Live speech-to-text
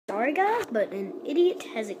sorry guys, but an idiot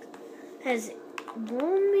has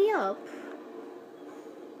blown me up,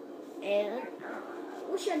 and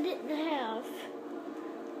I wish I didn't have.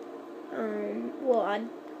 Well, I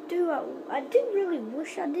do really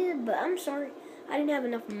wish I did, but I'm sorry, I didn't have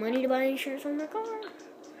enough money to buy insurance on my car.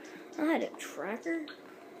 I had a tracker,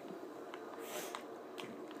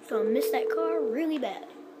 so I missed that car really bad.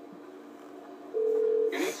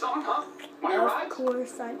 You need something, huh? Want your ride? Of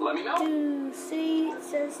course I Let me know. do. See, it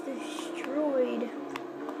says destroyed.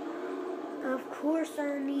 Of course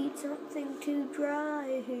I need something to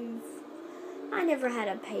drive. I never had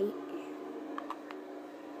a pay.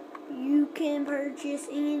 You can purchase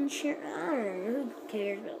insurance. I don't know. Who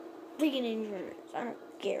cares about taking insurance? I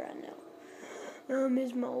don't care right now. I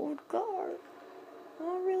miss my old car. I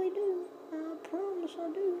really do. I promise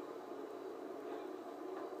I do.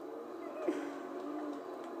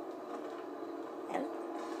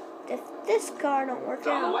 If this car don't work It's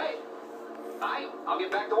on the out. way. I'll get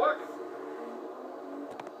back to work.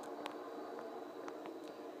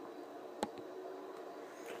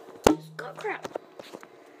 Oh crap.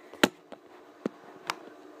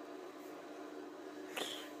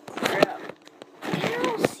 Can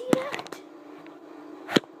y'all see that?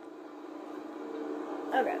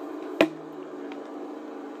 Okay.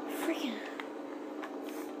 Freaking.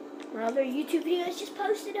 My other YouTube video is just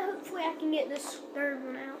posted. Hopefully I can get this third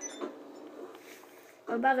one out.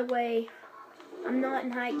 Oh, by the way, I'm not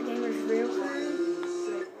in Hike the Gamer's real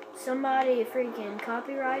crew. Somebody freaking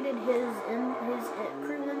copyrighted his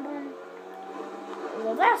crew emblem.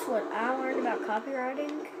 Well, that's what I learned about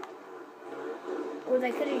copywriting. Or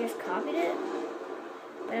they could have just copied it.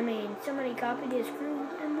 But I mean, somebody copied his crew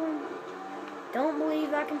emblem. Don't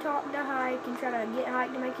believe I can talk to Hike and try to get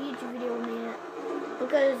Hike to make a YouTube video with me.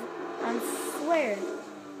 Because I swear,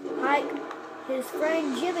 Hike, his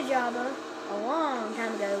friend Jibba Jabba, a long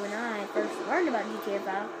time ago when I first learned about GTA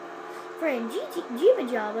 5, friend Jibba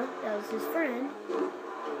Jabba, that was his friend,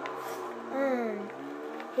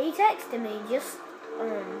 he texted me just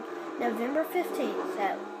November 15th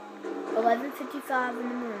at 11:55 in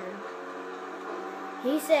the morning.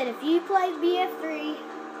 He said, if you play BF3,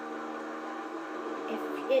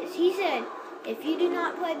 he said, if you do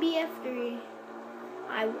not play BF3,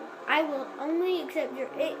 I will only accept your.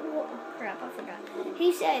 Crap, I forgot.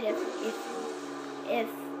 He said if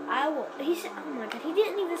I will. He said, oh my god, he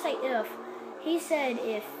didn't even say if. He said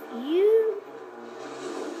if you.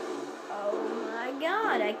 Oh my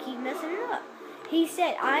god, I keep messing it up. He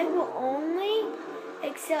said I will only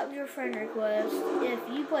accept your friend request if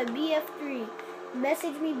you play BF3.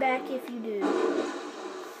 Message me back if you do.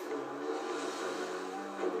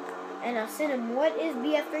 And I sent him what is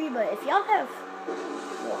BF3, but if y'all have.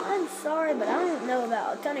 Well, I'm sorry, but I don't know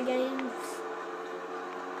about a ton of games.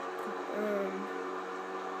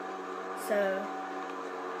 So,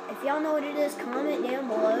 if y'all know what it is, comment down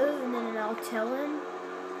below, and then I'll tell him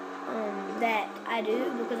that I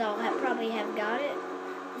do, because I'll probably have got it.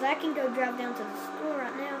 Because I can go drive down to the store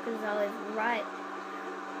right now, because I live right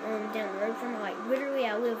down the road from it. Like, literally,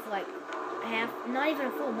 I live like not even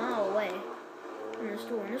a full mile away from the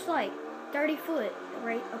store. And it's like 30 foot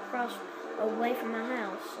right across away from my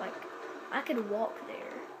house. Like, I could walk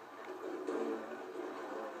there.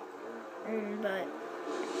 But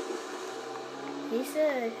he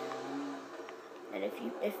said that if he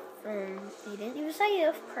didn't even say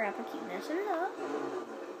if, crap, I keep messing it up.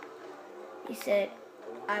 He said,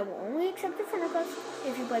 I will only accept your friend request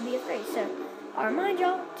if you play BF3. So, I remind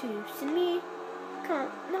y'all to send me,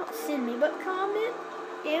 not send me, but comment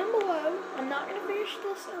down below. I'm not going to finish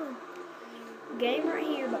this game right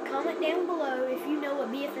here, but comment down below if you know what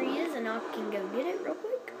BF3 is, and I can go get it real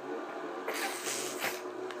quick.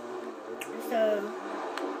 So,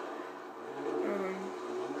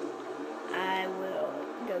 I will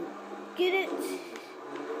go get it,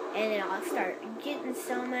 and then I'll start getting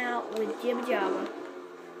some out with Jibba Jabba.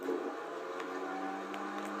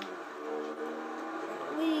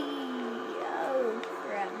 Oh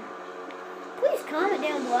crap. Please comment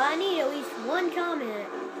down below. I need at least one comment.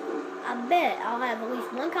 I bet I'll have at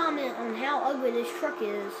least one comment on how ugly this truck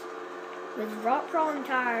is. With rock crawling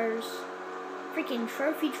tires, freaking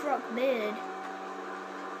trophy truck bed,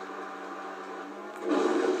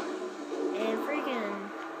 and freaking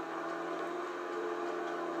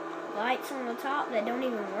lights on the top that don't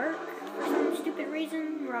even work for some stupid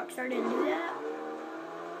reason. Rockstar didn't do that.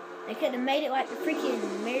 They could have made it like the freaking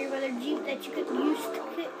Merriweather Jeep that you could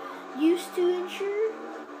used to insure.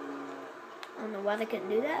 I don't know why they couldn't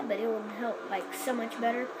do that, but it would help like so much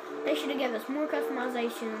better. They should have given us more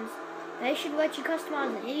customizations. They should let you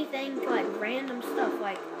customize anything to like random stuff.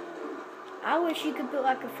 Like I wish you could put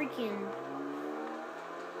like a freaking,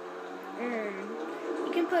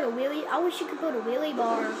 you can put a wheelie, I wish you could put a wheelie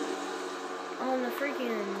bar on the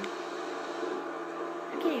freaking,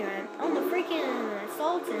 I can't even remember, on the freaking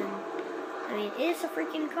Sultan. I mean, it's a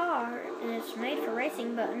freaking car, and it's made for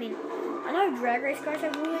racing, but I mean, I know drag race cars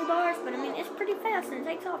have wheelie bars, but I mean, it's pretty fast and it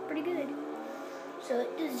takes off pretty good. So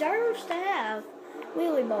it deserves to have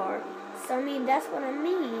wheelie bar. So I mean, that's what I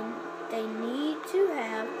mean. They need to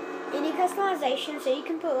have any customization so you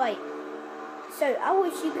can put like, so I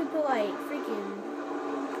wish you could put like freaking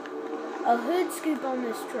a hood scoop on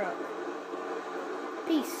this truck.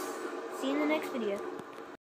 Peace. See you in the next video.